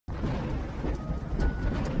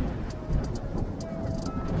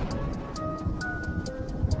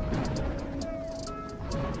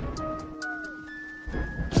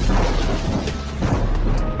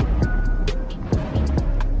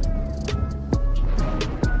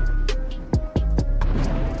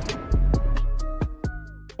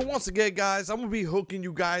once again, guys, I'm gonna be hooking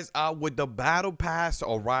you guys out with the battle pass,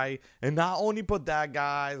 all right? And not only put that,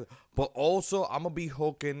 guys, but also I'm gonna be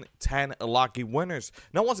hooking 10 lucky winners.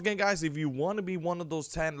 Now, once again, guys, if you want to be one of those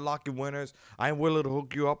 10 lucky winners, I'm willing to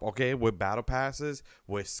hook you up, okay, with battle passes,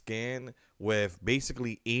 with skin, with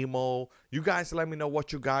basically emo. You guys let me know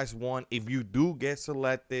what you guys want if you do get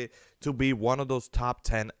selected to be one of those top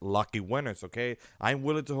 10 lucky winners, okay? I'm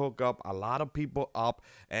willing to hook up a lot of people up,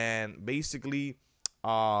 and basically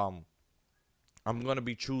I'm gonna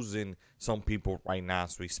be choosing some people right now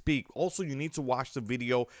as we speak. Also, you need to watch the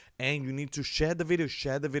video and you need to share the video.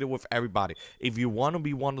 Share the video with everybody. If you want to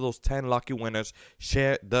be one of those 10 lucky winners,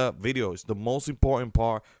 share the video. It's the most important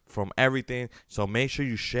part from everything. So make sure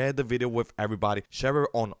you share the video with everybody. Share it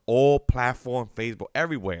on all platforms, Facebook,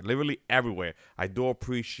 everywhere, literally everywhere. I do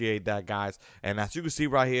appreciate that, guys. And as you can see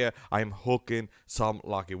right here, I'm hooking some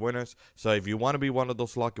lucky winners. So if you want to be one of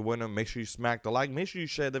those lucky winners, make sure you smack the like. Make sure you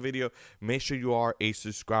share the video. Make sure you are a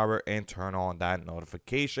subscriber and turn on that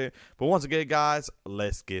notification. But once again, guys,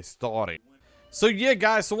 let's get started. So yeah,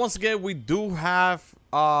 guys, so once again, we do have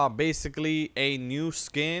basically a new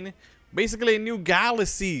skin, basically a new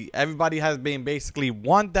Galaxy. Everybody has been basically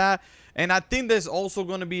want that, and I think there's also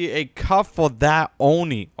going to be a cup for that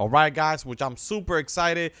only. All right, guys, which I'm super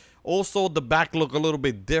excited. Also, the back look a little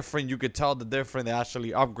bit different. You could tell the difference. They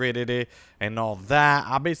actually upgraded it and all that.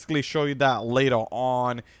 I'll basically show you that later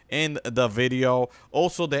on in the video.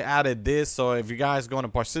 Also, they added this, so if you guys going to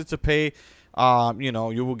participate, you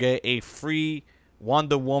know, you will get a free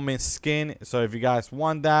Wonder Woman skin. So if you guys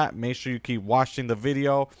want that, make sure you keep watching the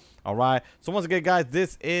video. All right, so once again, guys,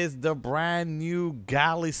 this is the brand new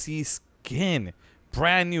Galaxy skin,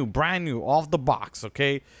 brand new off the box.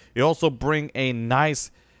 Okay, you also bring a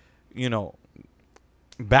nice, you know,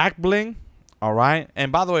 back bling. All right,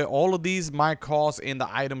 and by the way, all of these might cost in the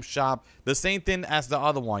item shop the same thing as the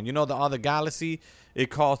other one. You know, the other Galaxy,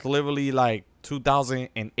 it costs literally like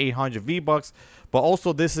 2,800 V-bucks. But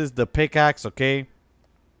also, this is the pickaxe. Okay,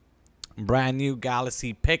 brand new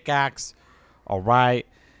Galaxy pickaxe. All right,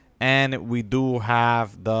 and we do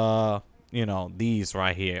have the, you know, these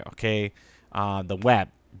right here. Okay, the web,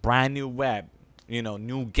 brand new web. You know,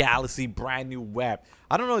 new Galaxy, brand new web.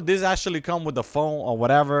 I don't know if this actually come with the phone or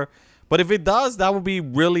whatever, but if it does, that would be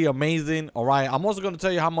really amazing. All right, I'm also going to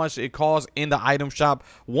tell you how much it costs in the item shop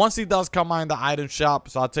once it does come out in the item shop.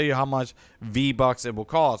 So I'll tell you how much V-bucks it will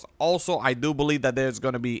cost. Also, I do believe that there's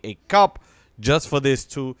going to be a cup just for this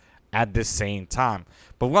too at the same time.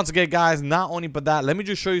 But once again, guys, not only but that, let me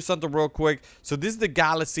just show you something real quick. So this is the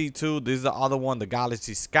Galaxy 2. This is the other one, the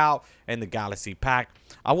Galaxy Scout and the Galaxy Pack.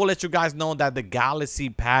 I will let you guys know that the Galaxy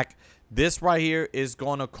Pack, this right here, is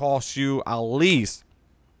going to cost you at least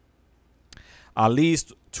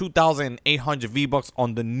 2,800 V-bucks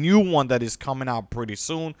on the new one that is coming out pretty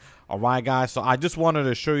soon. All right, guys, so I just wanted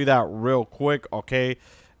to show you that real quick. Okay,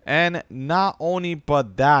 and not only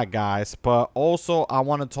but that, guys, but also I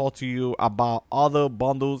want to talk to you about other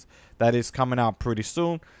bundles that is coming out pretty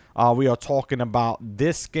soon. We are talking about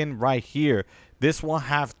this skin right here. This one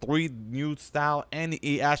have 3 new style, and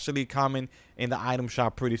it actually coming in the item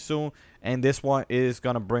shop pretty soon. And this one is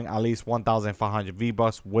gonna bring at least 1,500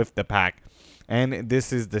 V-bucks with the pack. And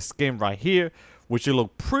this is the skin right here, which will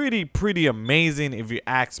look pretty amazing if you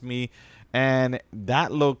ask me. And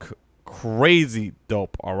that look crazy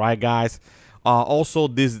dope. All right, guys. Also,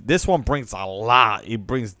 this one brings a lot. It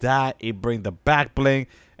brings that. It brings the back bling,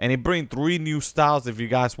 and it brings 3 new styles if you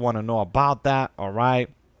guys want to know about that. All right.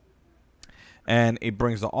 And it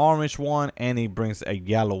brings the orange one, and it brings a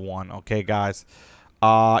yellow one. Okay, guys.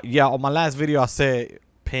 Yeah, on my last video I said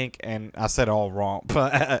pink, and I said it all wrong,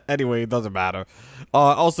 but anyway, it doesn't matter.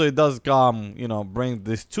 Also, it does you know, bring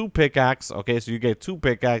this 2 pickaxe. Okay, so you get 2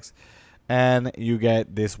 pickaxe, and you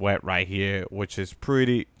get this wet right here, which is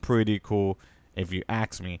pretty cool if you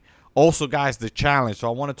ask me. Also, guys, the challenge. So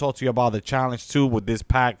I want to talk to you about the challenge too with this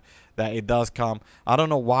pack, that it does come. I don't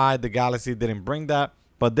know why the Galaxy didn't bring that,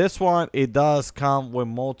 but this one, it does come with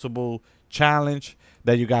multiple challenge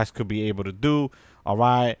that you guys could be able to do. All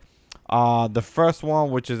right. The first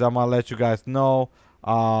one, which is, I'm gonna let you guys know,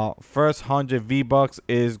 first 100 V-bucks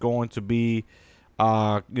is going to be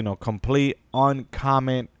you know, complete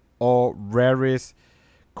uncommon or rarest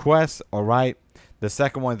quest. All right. The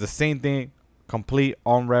second one is the same thing, complete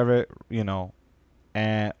unrare, you know,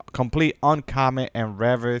 and complete uncommon and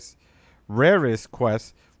rarest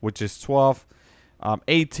quest, which is 12,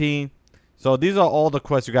 18. So these are all the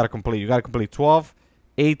quests you got to complete. You got to complete 12,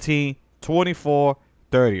 18, 24,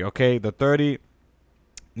 30. Okay, the 30,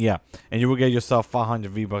 yeah, and you will get yourself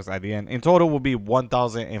 500 V-bucks at the end. In total will be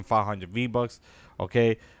 1,500 V-bucks.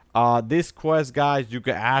 Okay, This quest, guys, you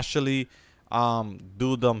can actually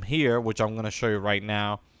do them here, which I'm gonna show you right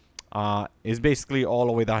now. It's basically all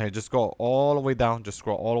the way down here. Just go all the way down. Just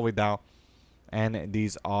scroll all the way down, and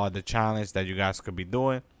these are the challenge that you guys could be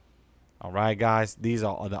doing. All right, guys, these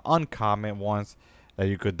are the uncommon ones that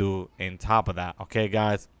you could do in top of that. Okay,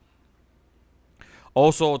 guys.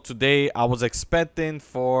 Also, today I was expecting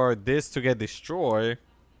for this to get destroyed,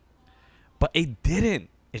 but it didn't.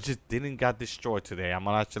 It just didn't get destroyed today. I'm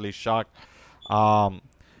actually shocked.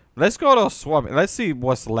 Let's go to swap. Let's see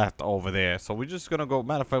what's left over there. So we're just gonna go.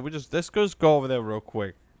 Matter of fact, let's just go over there real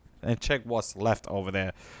quick and check what's left over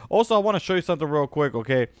there. Also, I want to show you something real quick.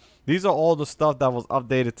 Okay, these are all the stuff that was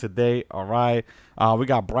updated today. All right, we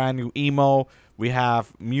got brand new emo. We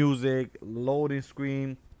have music, loading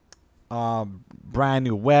screen, brand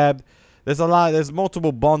new web. There's a lot. There's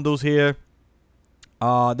multiple bundles here.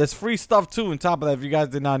 There's free stuff too on top of that if you guys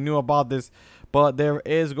did not know about this, but there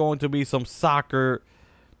is going to be some soccer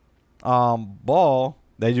ball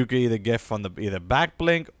that you could either get from the either back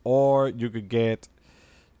blink, or you could get,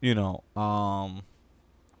 you know,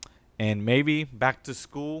 and maybe back to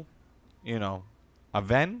school, you know,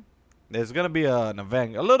 event. There's gonna be an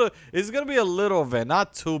event, it's gonna be a little event,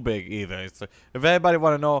 not too big either. It's if everybody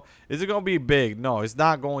want to know, is it gonna be big? No, it's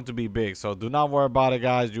not going to be big, so do not worry about it,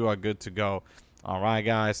 guys. You are good to go. All right,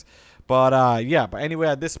 guys. But yeah, but anyway,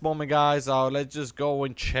 at this moment, guys, let's just go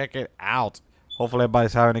and check it out. Hopefully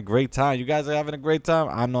everybody's having a great time. You guys are having a great time.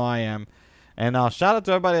 I know I am. And shout out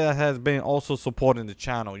to everybody that has been also supporting the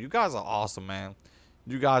channel. You guys are awesome, man.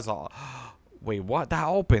 You guys are. Wait, what? That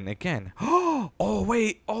opened again. Oh,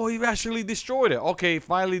 wait. Oh, you actually destroyed it. Okay,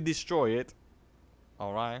 finally destroy it.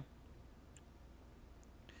 All right.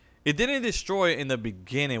 It didn't destroy it in the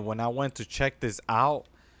beginning when I went to check this out.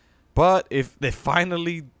 But if they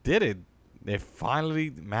finally did it, they finally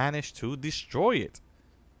managed to destroy it.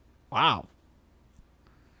 Wow.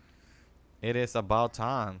 It is about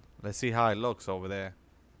time. Let's see how it looks over there.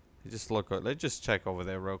 Let's just check over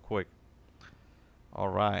there real quick. All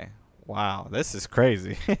right. Wow, this is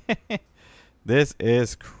crazy. This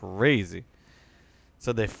is crazy.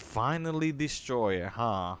 So they finally destroy it,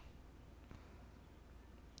 huh?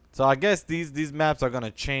 So I guess these maps are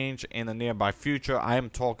gonna change in the nearby future. I am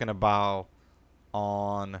talking about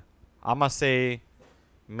I'm gonna say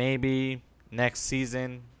maybe next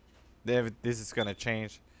season. This is gonna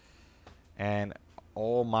change. And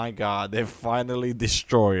oh my God, they finally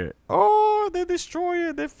destroy it. Oh, they destroy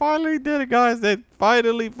it. They finally did it, guys. They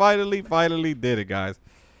finally did it, guys.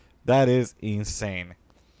 That is insane.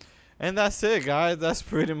 And that's it, guys. That's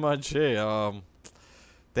pretty much it.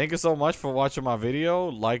 Thank you so much for watching my video.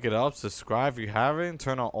 Like it up, subscribe if you haven't.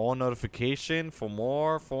 Turn on all notification for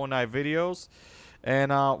more Fortnite videos.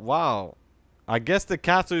 And wow, I guess the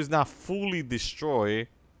castle is not fully destroyed,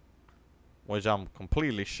 which I'm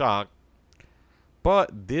completely shocked.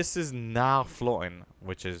 But this is now floating,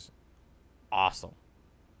 which is awesome.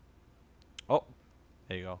 Oh,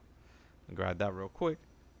 there you go. Grab that real quick.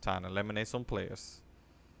 Time to eliminate some players.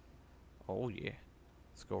 Oh yeah,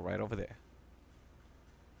 let's go right over there.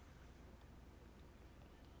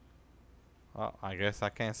 Oh, I guess I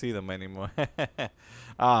can't see them anymore.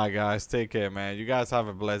 Alright, guys, take care, man. You guys have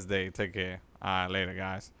a blessed day. Take care. Alright, later,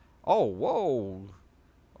 guys. Oh, whoa.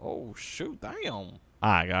 Oh, shoot, damn.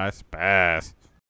 Alright, guys, pass.